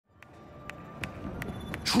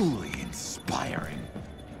Truly inspiring.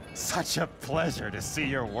 Such a pleasure to see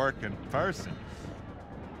your work in person.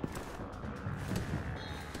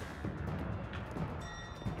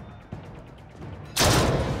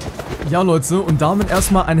 Ja Leute, und damit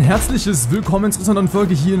erstmal ein herzliches Willkommen zu unserer neuen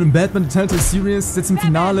Folge hier in Batman Telltale Series, jetzt im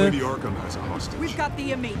Finale.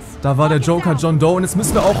 Da war der Joker John Doe und jetzt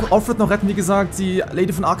müssen wir auch Alfred noch retten, wie gesagt. Die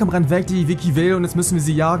Lady von Arkham rennt weg, die Vicky will, und jetzt müssen wir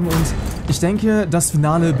sie jagen, und ich denke, das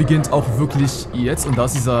Finale beginnt auch wirklich jetzt, und da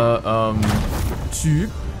ist dieser,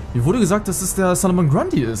 Typ. Mir wurde gesagt, dass es der Solomon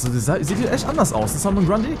Grundy ist, also sieht hier echt anders aus, der Solomon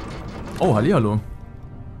Grundy. Oh, hallihallo.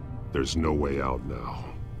 There's no way out now.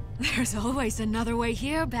 There's always another way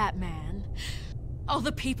here, Batman. All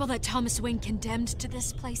the people that Thomas Wayne condemned to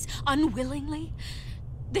this place unwillingly,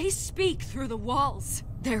 they speak through the walls.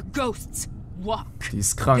 Their ghosts walk. Die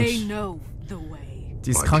ist krank. They know the way.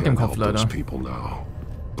 Die ist krank im Kopf, leider. People now,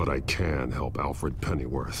 but I can help Alfred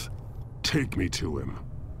Pennyworth. Take me to him.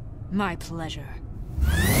 My pleasure.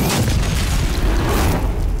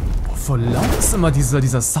 Voll laut ist immer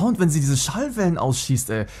dieser Sound, wenn sie diese Schallwellen ausschießt,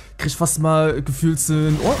 ey. Krieg fast mal gefühlt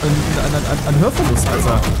einen Hörverlust,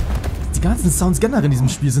 Alter. Die ganzen Sounds generell in diesem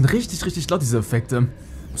Spiel sind richtig, richtig laut, diese Effekte.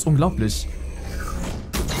 Das ist unglaublich.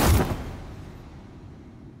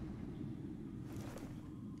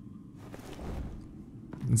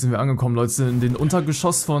 Jetzt sind wir angekommen, Leute, in den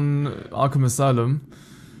Untergeschoss von Arkham Asylum.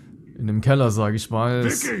 In dem Keller, sage ich mal.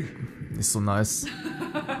 Ist nicht so nice.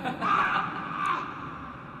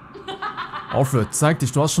 Alfred, zeig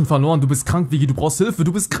dich, du hast schon verloren, du bist krank, Vicky, du brauchst Hilfe,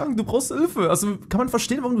 du bist krank, du brauchst Hilfe. Also kann man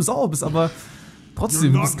verstehen, warum du sauer bist, aber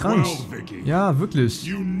trotzdem, du bist krank. Ja, wirklich.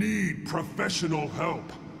 You need professional help.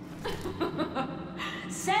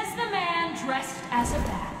 Says the man dressed as a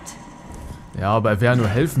bat. Ja, aber er wäre nur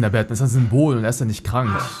helfen, der Batman ist ein Symbol und er ist ja nicht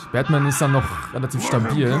krank. Batman ist dann noch relativ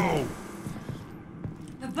stabil.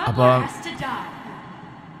 Aber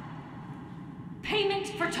Payment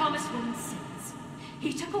for Thomas Wayne's sins.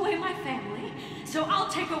 He took away my family, so I'll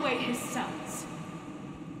take away his sons.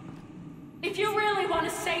 If you really want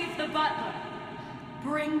to save the butler,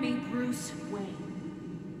 bring me Bruce Wayne.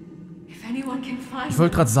 If anyone can find. Ich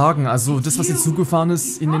wollte gerade sagen, also das, was jetzt zugefahren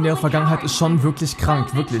ist in der Vergangenheit, ist schon wirklich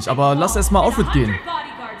krank, wirklich. Aber lass erst mal Alfred gehen.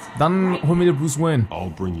 Dann holen wir dir Bruce Wayne. I'll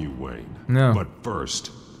bring you Wayne. Ja. But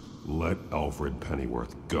first, let Alfred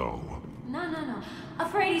Pennyworth go. No.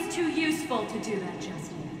 Afraid he's too useful to do that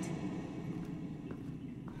just yet.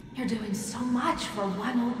 You're doing so much for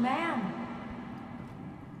one old man.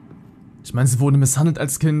 Ich meine, sie wurde misshandelt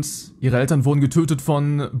als Kind, ihre Eltern wurden getötet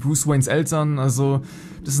von Bruce Waynes Eltern, also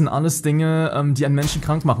das sind alles Dinge, die einen Menschen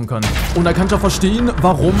krank machen können. Und da kann ich auch verstehen,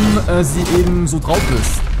 warum sie eben so drauf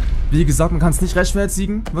ist. Wie gesagt, man kann es nicht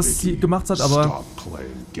rechtfertigen, was sie gemacht hat, aber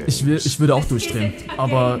ich würde auch durchdrehen.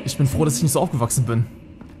 Aber ich bin froh, dass ich nicht so aufgewachsen bin.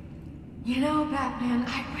 You know, Batman,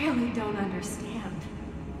 I really don't understand.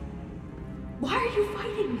 Why are you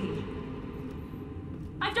fighting me?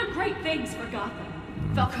 I've done great things for Gotham.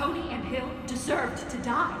 Falcone and Hill deserved to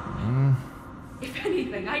die. If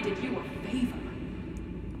anything, I did you a favor.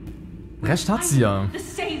 Recht hat sie ja. The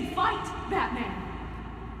same fight, Batman.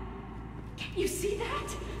 Can you see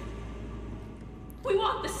that? We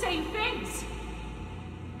want the same things.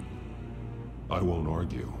 I won't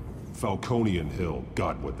argue. Falcone and Hill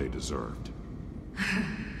got what they deserved.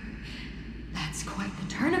 That's quite the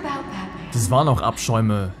turnabout, Batman. Das waren auch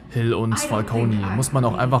Abschäume, Hill und Falcone, muss man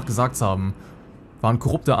auch einfach gesagt haben. Waren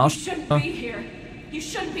korrupte Arsch,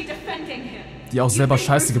 die auch selber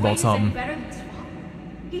Scheiße gebaut haben.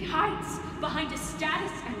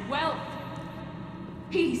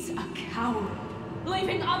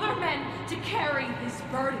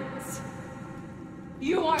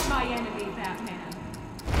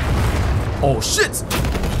 Oh shit!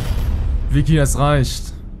 Vicky, es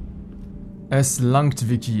reicht. Es langt,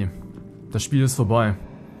 Vicky. Das Spiel ist vorbei.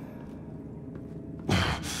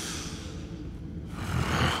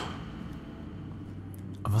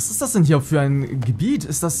 Was ist das denn hier für ein Gebiet?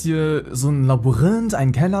 Ist das hier so ein Labyrinth,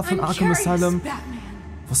 ein Keller von Arkham Asylum?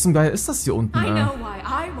 Was zum Geier ist das hier unten?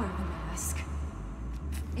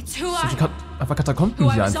 Einfach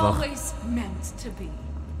Katakomben hier einfach.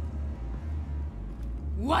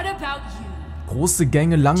 Große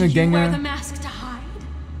Gänge, lange Gänge.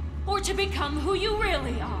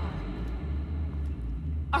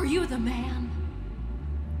 Are you the man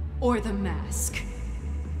or the mask?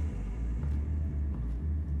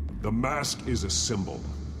 The mask is a symbol.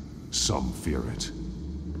 Some fear it,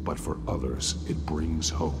 but for others, it brings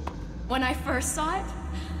hope. When I first saw it,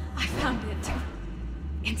 I found it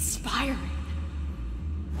inspiring.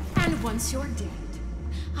 And once you're dead,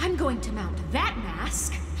 I'm going to mount that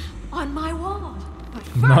mask on my wall. But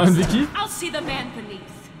first, I'll see the man beneath.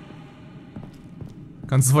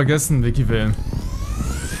 Kannst du vergessen, Vicky Vale.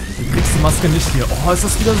 Du kriegst die Maske nicht hier. Oh, ist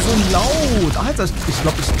das wieder so laut. Alter, ich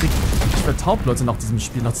glaube, ich werde taub, Leute, nach diesem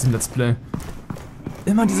Spiel, nach diesem Let's Play.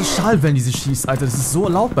 Immer diese Schallwellen, die sie schießt, Alter. Das ist so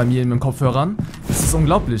laut bei mir in meinen Kopfhörern. Das ist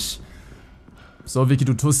unglaublich. So, Vicky,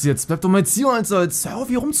 du tust jetzt. Bleib doch mal jetzt hier, Alter. Jetzt hör auf,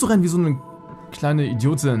 hier rumzurennen wie so eine kleine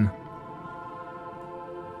Idiotin.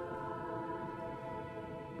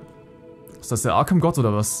 Ist das der Arkham-Gott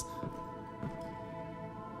oder was?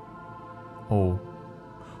 Oh.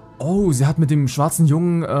 Oh, sie hat mit dem schwarzen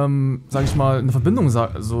Jungen, sag ich mal, eine Verbindung,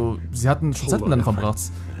 also, sie hatten schon Zeit miteinander verbracht.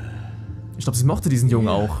 Ich glaube, sie mochte diesen Jungen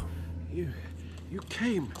auch.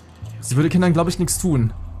 Sie würde Kindern, glaube ich, nichts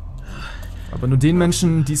tun. Aber nur den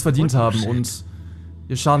Menschen, die es verdient haben und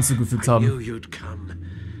ihr Schaden zugefügt haben.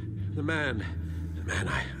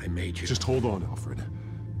 Just hold on, Alfred.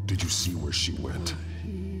 Did you see where she went?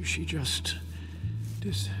 She just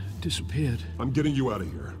disappeared. I'm getting you out of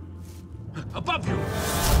here. Above you!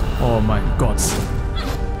 Oh mein Gott.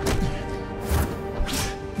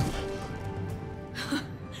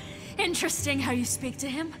 Interesting how you speak to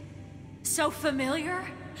him. So familiar.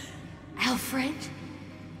 Alfred.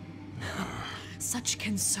 Such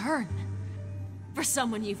concern. For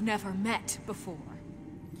someone you've never met before.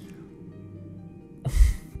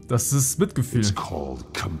 Das ist Mitgefühl. It's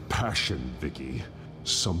called compassion, Vicky.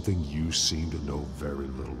 Something you seem to know very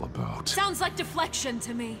little about. Sounds like deflection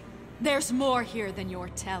to me. There's more here than you're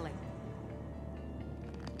telling.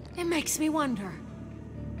 It makes me wonder,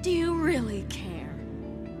 do you really care?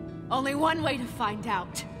 Only one way to find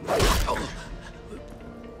out. Oh.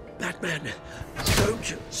 Batman, don't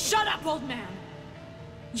you... Shut up, old man!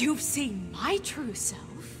 You've seen my true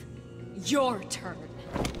self. Your turn.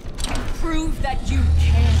 Prove that you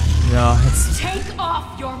can. Ja, jetzt Take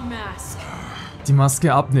off your mask. die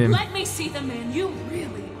Maske abnehmen. Let me see the man you really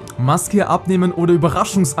are. Maske abnehmen oder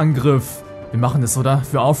Überraschungsangriff. Wir machen das, oder?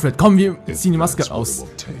 Für Alfred. Komm, wir ziehen die Maske aus.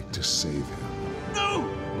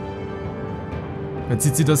 Jetzt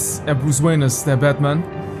sieht sie, dass er Bruce Wayne ist, der Batman.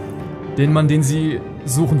 Den Mann, den sie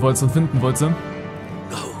suchen wollte und finden wollte.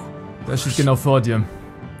 Der steht genau vor dir.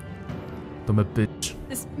 Dumme Bitch.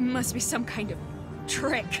 This must be some kind of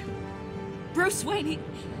trick. Bruce Wayne,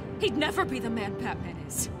 he'd never be the man Batman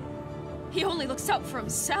is. He only looks out for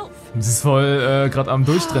himself. Sie ist voll gerade am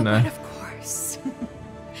Durchdrehen, But of course.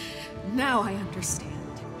 Now I understand.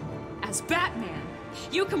 As Batman,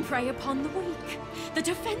 you can prey upon the weak, the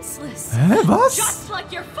defenseless. Hä, was? Just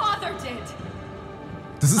like your father did.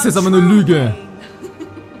 Das ist jetzt aber eine Lüge.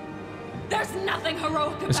 There's nothing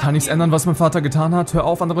heroic about Ich kann nichts ändern, was mein Vater getan hat. Hör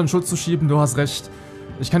auf, anderen Schuld zu schieben. Du hast recht.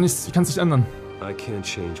 Ich kann es nicht ändern. I can't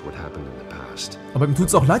change what happened in the past. Aber ihm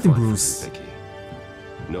tut's auch leid, dem Bruce.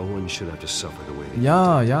 No one should have to suffer the way they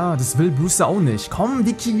Ja, ja, das will Bruce ja auch nicht. Komm,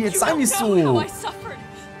 Vicky, jetzt sei nicht so.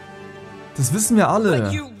 Das wissen wir alle.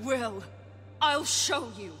 But you will. I'll show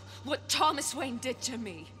you what Thomas Wayne did to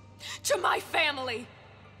me. To my family.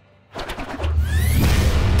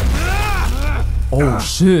 Oh,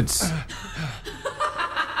 shit.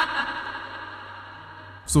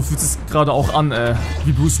 So fühlt es gerade auch an,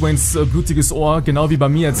 wie Bruce Waynes blutiges Ohr, genau wie bei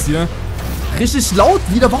mir jetzt hier. Richtig laut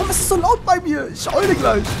wieder. Warum ist es so laut bei mir? Ich heule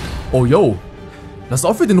gleich. Oh, yo. Lass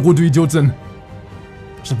auf für den Ruhe, du Idiotin.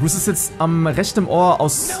 Bruce ist jetzt am rechten Ohr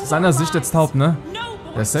aus seiner Sicht jetzt taub, ne?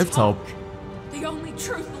 Er ist safe taub.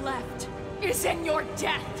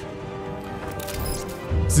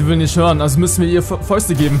 Sie will nicht hören, also müssen wir ihr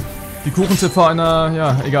Fäuste geben. Die Kuchentipp vor einer...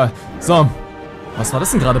 ja, egal. So. Was war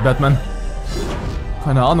das denn gerade, Batman?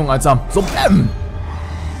 Keine Ahnung, Alter. So, bäm!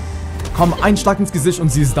 Komm, ein Schlag ins Gesicht und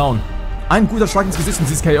sie ist down. Ein guter Schlag ins Gesicht und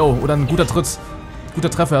sie ist KO. Oder ein guter Tritt. Guter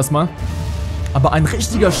Treffer erstmal. Aber ein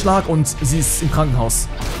richtiger Schlag und sie ist im Krankenhaus.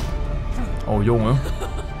 Oh, Junge.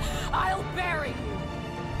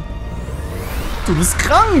 Du bist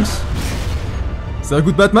krank! Sehr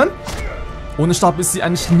gut, Batman. Ohne Stab ist sie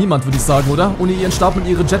eigentlich niemand, würde ich sagen, oder? Ohne ihren Stab und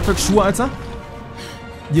ihre Jetpack-Schuhe, Alter.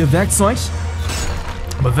 Ihr Werkzeug.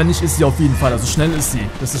 Aber wenn nicht, ist sie auf jeden Fall. Also schnell ist sie.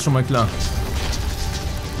 Das ist schon mal klar.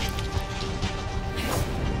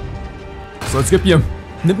 So, jetzt gib ihr.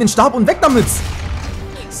 Nimm den Stab und weg damit.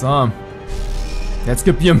 So. Jetzt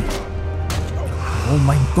gib ihr. Oh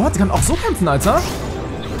mein Gott, sie kann auch so kämpfen, Alter.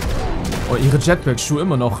 Oh, ihre Jetpack-Schuhe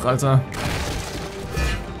immer noch, Alter.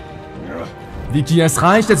 Vicky, es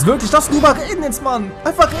reicht jetzt wirklich. Lass drüber reden jetzt, Mann.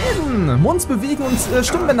 Einfach reden. Mund bewegen und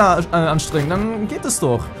Stimmbänder anstrengen. Dann geht es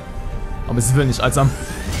doch. Aber sie will nicht, Alter.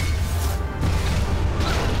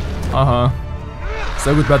 Aha.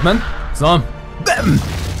 Sehr gut, Batman. So. Bäm.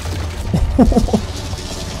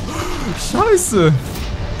 Scheiße.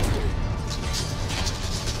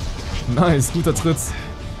 Nice, guter Tritt.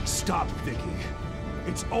 Stop, Vicky.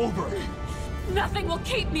 It's over. Nothing will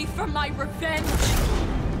keep me from my revenge.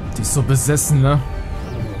 Die ist so besessen, ne?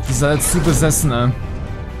 Die ist halt zu besessen, ey.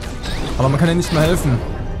 Aber man kann ihr nicht mehr helfen.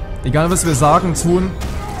 Egal was wir sagen, tun,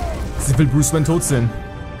 sie will Bruce Wayne tot sehen.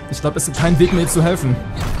 Ich glaube, es gibt keinen Weg mehr, ihr zu helfen.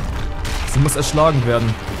 Sie muss erschlagen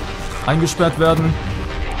werden. Eingesperrt werden.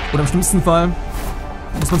 Oder im schlimmsten Fall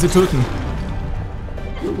muss man sie töten.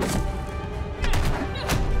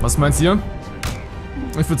 Was meint ihr?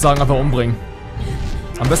 Ich würde sagen, einfach umbringen.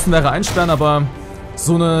 Am besten wäre einsperren, aber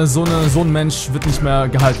so ein Mensch wird nicht mehr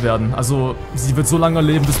geheilt werden. Also, sie wird so lange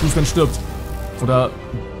leben, bis Bruce Wayne stirbt. Oder,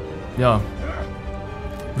 ja.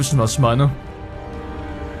 Wisst ihr, was ich meine?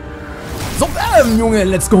 So, Junge,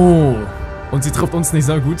 let's go! Und sie trifft uns nicht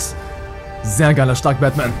sehr gut. Sehr geiler, stark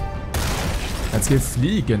Batman. Jetzt geht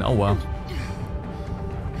fliegen, aua.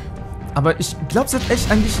 Aber ich glaube, sie hat echt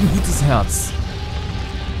eigentlich ein gutes Herz.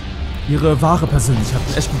 Ihre wahre Persönlichkeit hat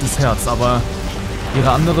ein echt gutes Herz, aber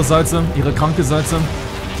ihre andere Seite, ihre kranke Seite,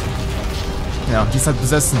 ja, die ist halt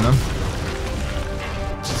besessen, ne?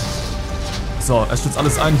 So, er stützt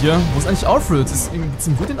alles ein hier. Wo ist eigentlich Alfred? Ist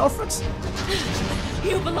ihm gut in Alfred?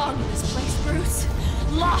 You belong in this place, Bruce.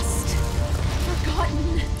 Lost,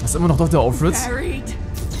 forgotten, Das ist immer noch doch der Alfred. buried.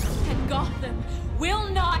 And Gotham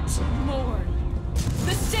will not mourn.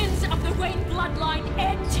 The sins of the Wayne bloodline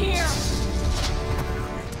end here.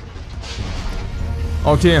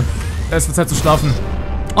 Okay, es wird Zeit zu schlafen.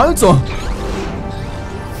 Alter!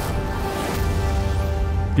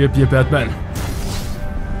 Gib hier, Batman.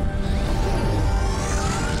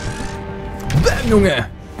 Bam, Junge!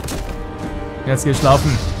 Jetzt geh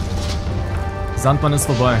schlafen. Sandmann ist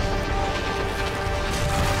vorbei.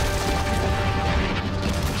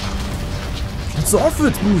 Schnell zu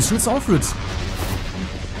Alfred, Bruce, schnell zu Alfred.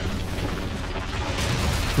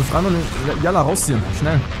 Ruf ran und Jalla rausziehen,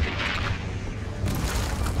 schnell.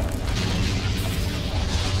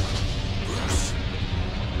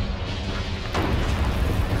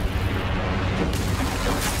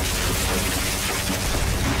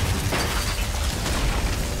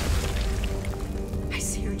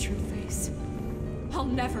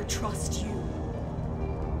 Never trust you.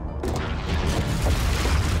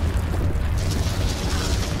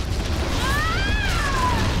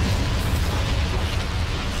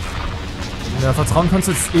 Ja, vertrauen kannst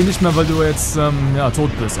du jetzt eh nicht mehr, weil du jetzt, ja,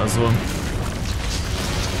 tot bist. Also,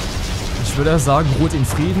 ich würde sagen, ruht in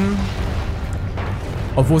Frieden.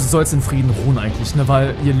 Obwohl, sie soll jetzt in Frieden ruhen eigentlich, ne?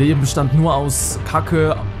 Weil ihr Leben bestand nur aus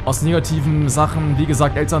Kacke, aus negativen Sachen. Wie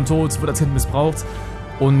gesagt, Elterntod, wurde als Kind missbraucht.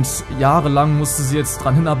 Und jahrelang musste sie jetzt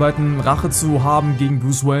dran hinarbeiten, Rache zu haben gegen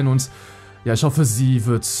Bruce Wayne. Und ja, ich hoffe, sie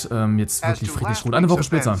wird jetzt wirklich friedlich ruhen. Eine Woche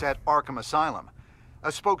später. At Arkham Asylum,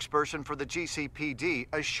 a spokesperson for the GCPD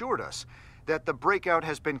assured us that the breakout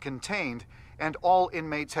has been contained and all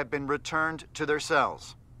inmates have been returned to their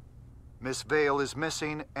cells. Miss Vale is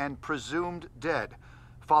missing and presumed dead,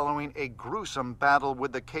 following a gruesome battle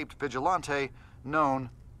with the caped vigilante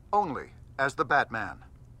known only as the Batman.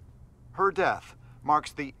 Her death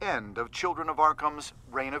marks the end of Children of Arkham's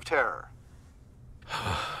reign of terror.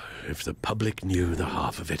 If the public knew the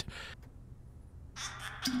half of it.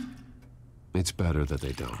 It's better that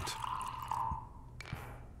they don't.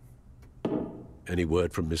 Any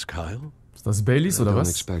word from Miss Kyle? Ist das Baileys oder I don't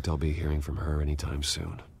was? expect I'll be hearing from her anytime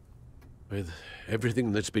soon. With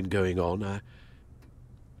everything that's been going on,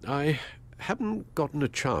 I haven't gotten a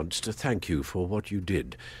chance to thank you for what you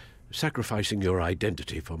did, sacrificing your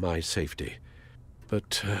identity for my safety.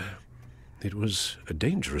 But it was a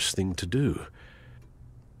dangerous thing to do.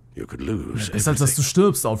 You could lose Ist halt, dass du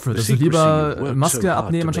stirbst, Alfred. Also lieber Maske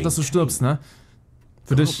abnehmen, anstatt dass du stirbst, ne?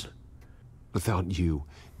 Für dich. Without you,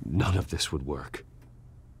 none of this would work.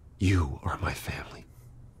 You are my family.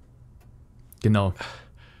 Genau.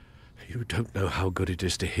 You don't know how good it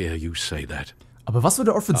is to hear you say that. Aber was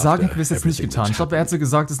würde Alfred sagen, hätte wir es jetzt nicht getan? Ich glaube, er hätte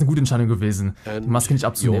gesagt, es ist eine gute Entscheidung gewesen, die Maske nicht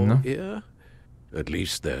abzunehmen, ne? Ear? At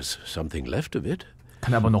least there's something left of it.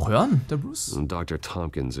 Kann er aber noch hören, der Bruce? Dr.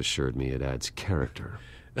 Tompkins assured me it adds character.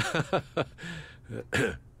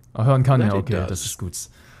 Ah, hören kann er, okay, das ist gut.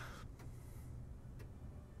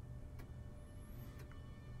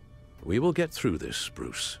 We will get through this,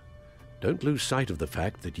 Bruce. Don't lose sight of the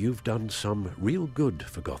fact that you've done some real good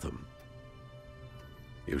for Gotham.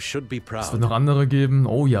 You should be proud. Es wird noch andere geben.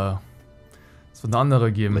 Oh ja. Es wird noch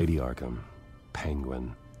andere geben. Lady Arkham,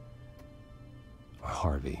 Penguin,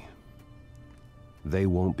 Harvey. They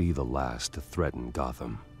won't be the last to threaten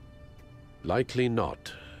Gotham. Likely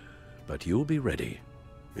not, but you'll be ready.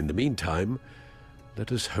 In the meantime,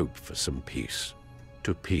 let us hope for some peace.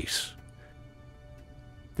 To peace.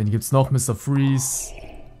 Wen gibt's noch? Mr. Freeze.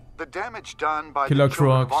 The damage done by Killer the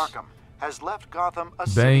children of Croc, Arkham has left Gotham a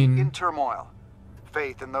Bane. city in turmoil.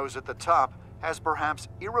 Faith in those at the top has perhaps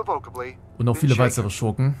irrevocably Und noch been viele shaken. weitere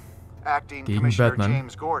Schurken. Acting gegen Commissioner Batman.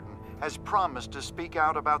 James Gordon has promised to speak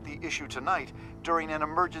out about the issue tonight during an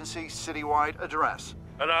emergency citywide address.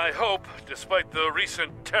 And I hope, despite the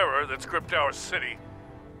recent terror that's gripped our city,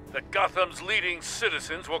 that Gotham's leading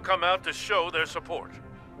citizens will come out to show their support.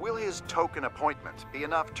 Will his token appointment be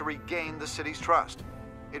enough to regain the city's trust?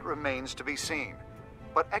 It remains to be seen.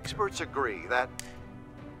 But experts agree that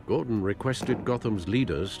Gordon requested Gotham's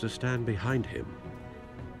leaders to stand behind him.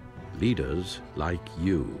 Leaders like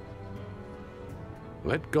you.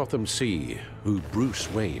 Let Gotham see who Bruce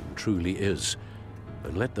Wayne truly is,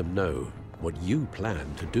 and let them know what you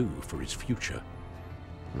plan to do for his future.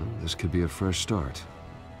 Well, this could be a fresh start.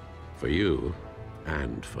 For you,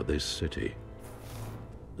 and for this city.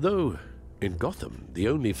 Though, in Gotham, the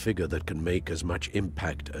only figure that can make as much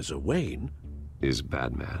impact as a Wayne Is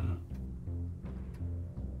Batman.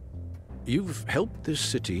 You've helped this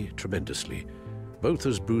city tremendously, both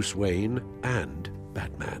as Bruce Wayne and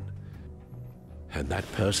Batman. And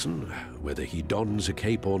that person, whether he dons a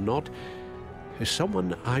cape or not, is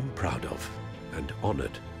someone I'm proud of and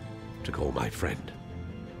honored to call my friend.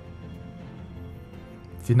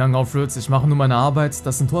 Vielen Dank, Alfred. Ich mache nur meine Arbeit.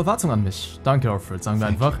 Das sind hohe Erwartungen an mich. Danke, Alfred. Sagen wir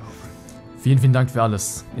einfach. Vielen, vielen Dank für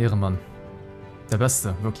alles. Ehrenmann. Der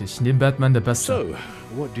Beste, wirklich. Neben Batman der Beste. So,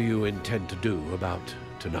 what do you intend to do about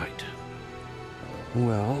tonight?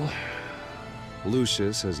 Well,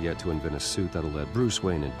 Lucius has yet to invent a suit that'll let Bruce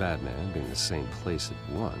Wayne and Batman be in the same place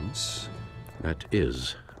at once. That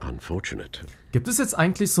is unfortunate. Gibt es jetzt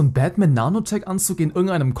eigentlich so einen Batman-Nanotech-Anzug in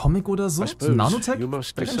irgendeinem Comic oder so? I So suppose Nanotech? you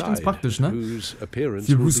must Wäre eigentlich ganz decide praktisch, ne? whose appearance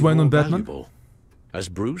Für will Bruce be Wayne more und Batman? valuable. As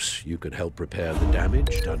Bruce, you can help repair the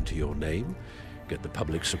damage done to your name, get the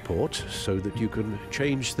public support so that you can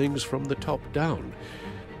change things from the top down.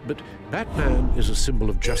 But Batman is a symbol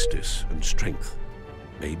of justice and strength.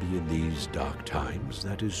 Maybe in these dark times,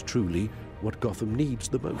 that is truly what Gotham needs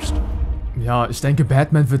the most. Ja, ich denke,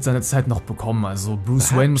 Batman wird seine Zeit noch bekommen. Also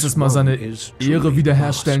Bruce Wayne muss jetzt mal seine Ehre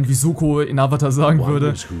wiederherstellen, wie Suko in Avatar sagen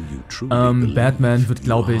würde. Batman wird,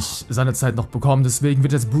 glaube ich, seine Zeit noch bekommen. Deswegen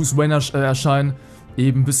wird jetzt Bruce Wayne erscheinen.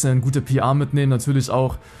 Eben ein bisschen gute PR mitnehmen, natürlich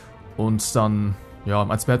auch. Und dann, ja,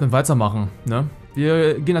 als Batman weitermachen, ne?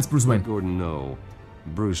 Wir gehen als Bruce Wayne. Gordon, no.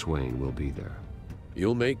 Bruce Wayne will be there.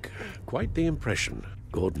 You'll make quite the impression.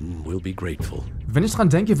 Gordon will be grateful. Wenn ich dran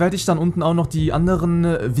denke, werde ich dann unten auch noch die anderen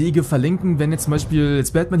Wege verlinken. Wenn jetzt zum Beispiel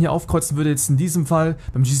jetzt Batman hier aufkreuzen würde, jetzt in diesem Fall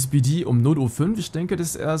beim GCPD um 0:05 Uhr, ich denke,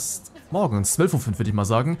 das ist erst morgens, 12:05 Uhr würde ich mal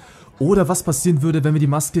sagen. Oder was passieren würde, wenn wir die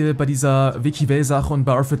Maske bei dieser Vicky Vale-Sache und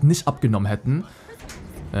bei Alfred nicht abgenommen hätten.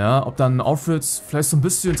 Ja, ob dann Alfred vielleicht so ein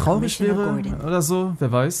bisschen traurig wäre oder so,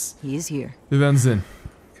 wer weiß. Wir werden sehen.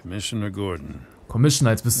 Commissioner Gordon.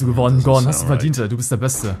 Commissioner, jetzt bist du geworden, Gordon, hast du verdient, du bist der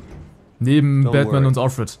Beste. Neben Batman und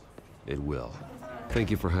Alfred. It will. Thank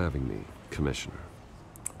you for having me, Commissioner.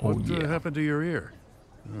 Oh What yeah. happened to your ear?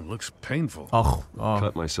 It looks painful. Ach,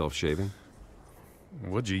 Cut myself shaving.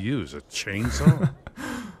 What'd you use, a chainsaw?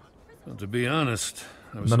 Well, to be honest,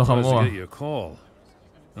 I was Na, noch am surprised to Ohr. get your call.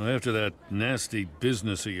 Now, after that nasty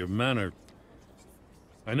business at your manor,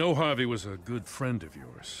 I know Harvey was a good friend of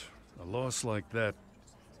yours. A loss like that,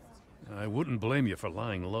 I wouldn't blame you for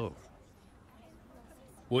lying low.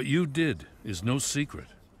 What you did is no secret.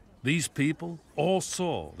 These people all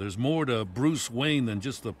saw there's more to Bruce Wayne than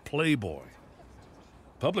just the playboy.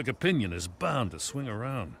 Public opinion is bound to swing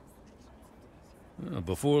around.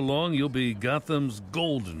 Before long, you'll be Gotham's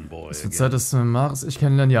golden boy Es wird again. Zeit, dass Maris ich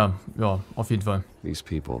kennenlernen, ja. Ja, auf jeden Fall. These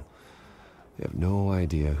people, they have no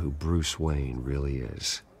idea who Bruce Wayne really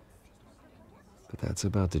is. But that's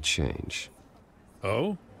about to change.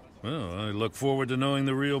 Oh? Well, I look forward to knowing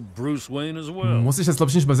the real Bruce Wayne as well. Muss ich jetzt,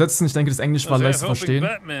 glaube ich, nicht übersetzen. Ich denke, das Englisch war leicht zu verstehen.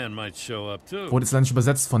 Batman might show up too. Wurde jetzt leider nicht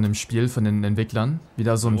übersetzt von dem Spiel, von den Entwicklern.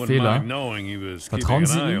 Wieder so ein Wouldn't Fehler. mind knowing he was Vertrauen keeping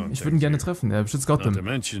Sie an eye ihm? on Ich würde ihn things gerne here. treffen. Er beschützt Not to Gotham.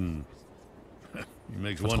 mention, he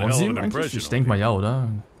makes one Vertrauen hell Sie of ihm an eigentlich? impression Ich denke mal ja, oder?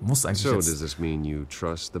 Muss eigentlich So, does jetzt. this mean you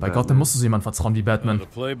trust the Bei Batman? Gotham musst du so jemand vertrauen wie Batman. To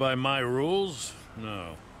play by my rules?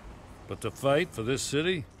 No. But to fight for this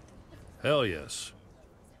city? Hell yes.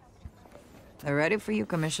 They're ready for you,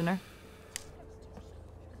 Commissioner.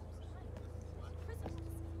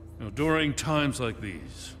 You know, during times like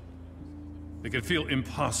these, it can feel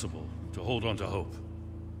impossible to hold on to hope.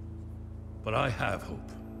 But I have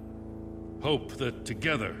hope. Hope that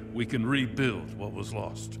together we can rebuild what was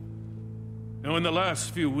lost. Now, in the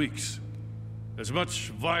last few weeks, as much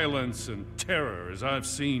violence and terror as I've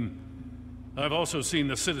seen, I've also seen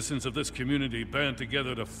the citizens of this community band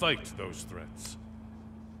together to fight those threats.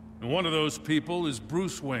 And one of those people is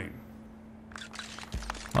Bruce Wayne.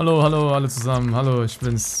 Hallo, hallo, alle zusammen. Hallo, ich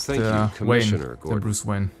bin's, der Wayne, der Bruce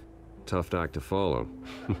Wayne. Tough act to follow.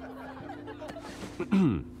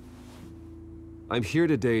 I'm here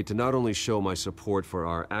today to not only show my support for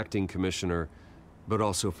our acting commissioner, but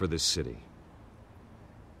also for this city.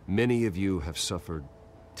 Many of you have suffered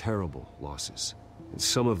terrible losses, and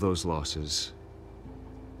some of those losses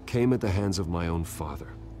came at the hands of my own father,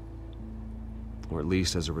 or at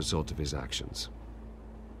least as a result of his actions.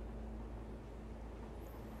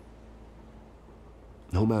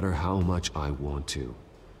 No matter how much I want to,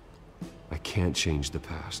 I can't change the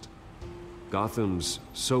past. Gotham's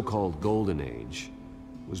so-called Golden Age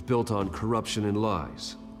was built on corruption and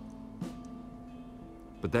lies.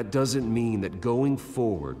 But that doesn't mean that going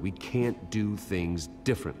forward we can't do things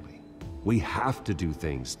differently. We have to do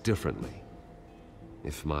things differently.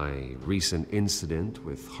 If my recent incident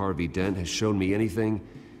with Harvey Dent has shown me anything,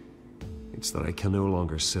 it's that I can no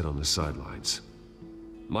longer sit on the sidelines.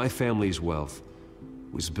 My family's wealth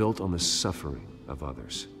was built on the suffering of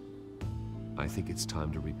others. I think it's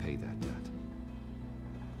time to repay that debt.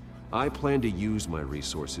 I plan to use my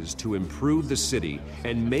resources to improve the city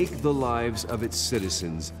and make the lives of its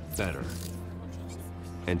citizens better.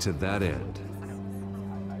 And to that end...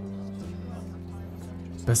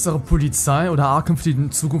 Bessere Polizei oder Arkham für die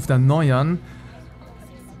Zukunft erneuern?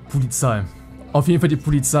 Polizei. Auf jeden Fall die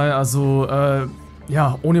Polizei, also,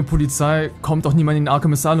 ja, ohne Polizei kommt auch niemand in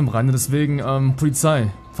Arkham Asylum rein, deswegen, Polizei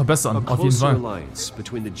verbessern, auf jeden Fall.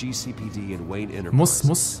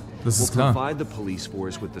 Muss, das ist klar. Provide the police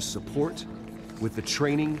force with the support, with the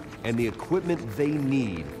training, and the equipment they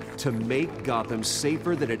need to make Gotham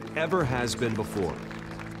safer than it ever has been before.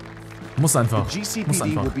 Muss einfach. The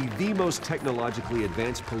GCPD will be the most technologically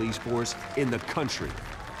advanced police force in the country,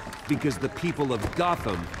 because the people of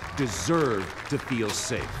Gotham deserve to feel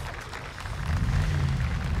safe.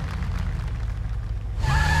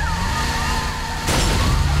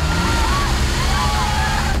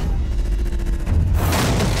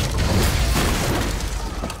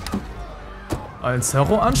 Ein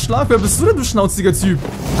Terroranschlag? Wer bist du denn, du schnauziger Typ?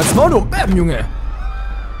 Als Maul um Bam, Junge!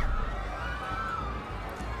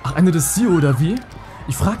 Ach, Ende des CEO oder wie?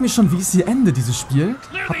 Ich frag mich schon, wie ist hier Ende, dieses Spiel?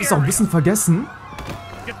 Hab es auch ein bisschen vergessen.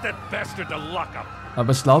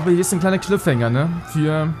 Aber ich glaube, hier ist ein kleiner Cliffhanger, ne?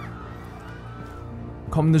 Für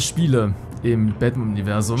kommende Spiele im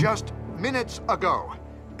Batman-Universum. Just minutes ago,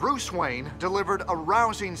 Bruce Wayne delivered a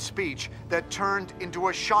rousing speech that turned into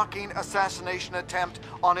a shocking assassination attempt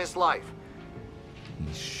on his life.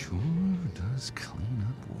 He sure does clean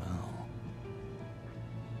up well.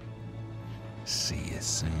 See you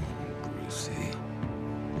soon, Brucey.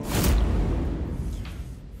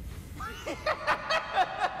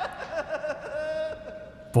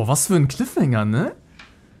 Boah, was für ein Cliffhanger, ne?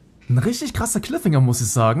 Ein richtig krasser Cliffhanger, muss ich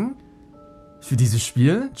sagen. Für dieses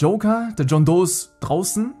Spiel. Joker, der John Doe ist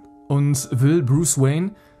draußen und will Bruce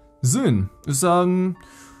Wayne sehen. Ist ja,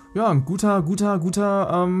 ein gute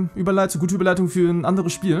Überleitung für ein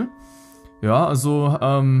anderes Spiel. Ja, also,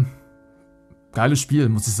 geiles Spiel,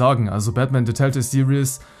 muss ich sagen. Also Batman The Telltale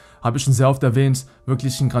Series habe ich schon sehr oft erwähnt.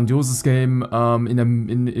 Wirklich ein grandioses Game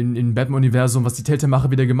im Batman-Universum, was die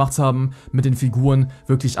Telltale-Macher wieder gemacht haben mit den Figuren.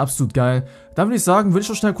 Wirklich absolut geil. Da würde ich sagen, würde ich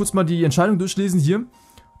schon schnell kurz mal die Entscheidung durchlesen hier.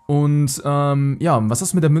 Und, ja, was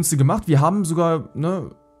hast du mit der Münze gemacht? Wir haben sogar,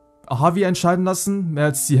 ne, Harvey entscheiden lassen, mehr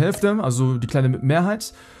als die Hälfte, also die kleine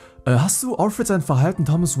Mehrheit. Hast du Alfred sein Verhalten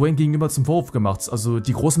Thomas Wayne gegenüber zum Vorwurf gemacht? Also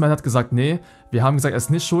die große Mehrheit hat gesagt, nee, wir haben gesagt, er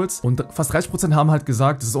ist nicht schuld. Und fast 30% haben halt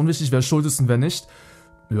gesagt, es ist unwichtig, wer schuld ist und wer nicht.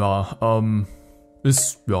 Ja,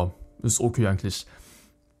 ist okay eigentlich.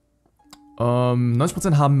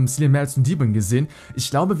 90% haben Celine mehr als einen Diebin gesehen.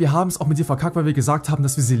 Ich glaube, wir haben es auch mit dir verkackt, weil wir gesagt haben,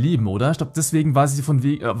 dass wir sie lieben, oder? Ich glaube, deswegen war sie auch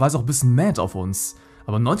ein bisschen mad auf uns.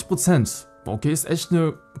 Aber 90%, okay, ist echt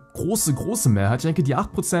eine große Mehrheit. Ich denke, die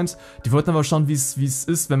 8%, die wollten aber schauen, wie es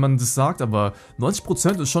ist, wenn man das sagt. Aber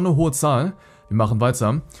 90% ist schon eine hohe Zahl. Wir machen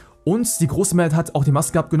weiter. Und die große Mehrheit hat auch die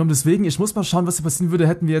Maske abgenommen. Deswegen, ich muss mal schauen, was hier passieren würde,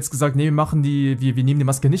 hätten wir jetzt gesagt, nee, wir nehmen die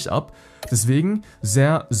Maske nicht ab. Deswegen,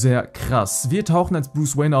 sehr krass. Wir tauchen als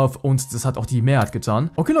Bruce Wayne auf und das hat auch die Mehrheit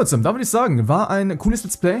getan. Okay, Leute, da würde ich sagen, war ein cooles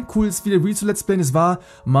Let's Play. Cooles wieder Real zu Let's Play. Es war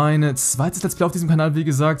mein zweites Let's Play auf diesem Kanal, wie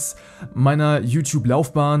gesagt, meiner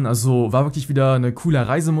YouTube-Laufbahn. Also war wirklich wieder eine coole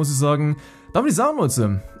Reise, muss ich sagen. Da würde ich sagen,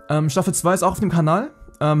 Leute, Staffel 2 ist auch auf dem Kanal.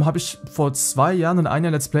 Habe ich vor 2 Jahren und 1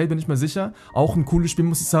 Jahr Let's Play, bin ich mir sicher. Auch ein cooles Spiel,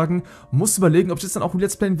 muss ich sagen. Muss überlegen, ob ich das dann auch im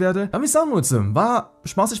Let's Playen werde. Da würde ich sagen, Leute, war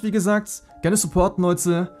spaßig, wie gesagt. Gerne supporten,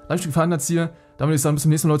 Leute. Wenn euch gefallen hat hier. Dann würde ich sagen, bis zum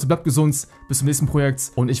nächsten Mal, Leute. Bleibt gesund. Bis zum nächsten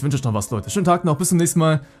Projekt. Und ich wünsche euch noch was, Leute. Schönen Tag noch. Bis zum nächsten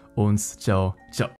Mal. Und ciao, ciao.